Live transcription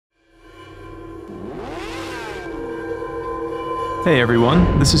Hey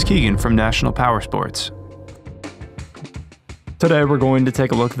everyone, this is Keegan from National Powersports. Today we're going to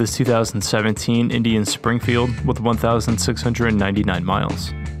take a look at this 2017 Indian Springfield with 1,699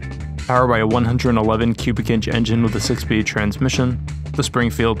 miles. Powered by a 111 cubic inch engine with a 6-speed transmission, the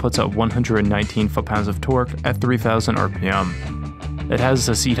Springfield puts out 119 foot-pounds of torque at 3,000 RPM. It has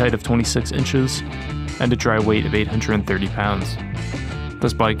a seat height of 26 inches and a dry weight of 830 pounds.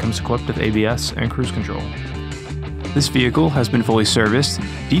 This bike comes equipped with ABS and cruise control. This vehicle has been fully serviced,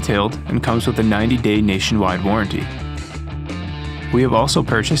 detailed, and comes with a 90-day nationwide warranty. We have also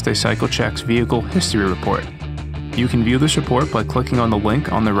purchased a CycleCheck's Vehicle History Report. You can view this report by clicking on the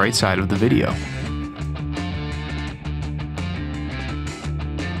link on the right side of the video.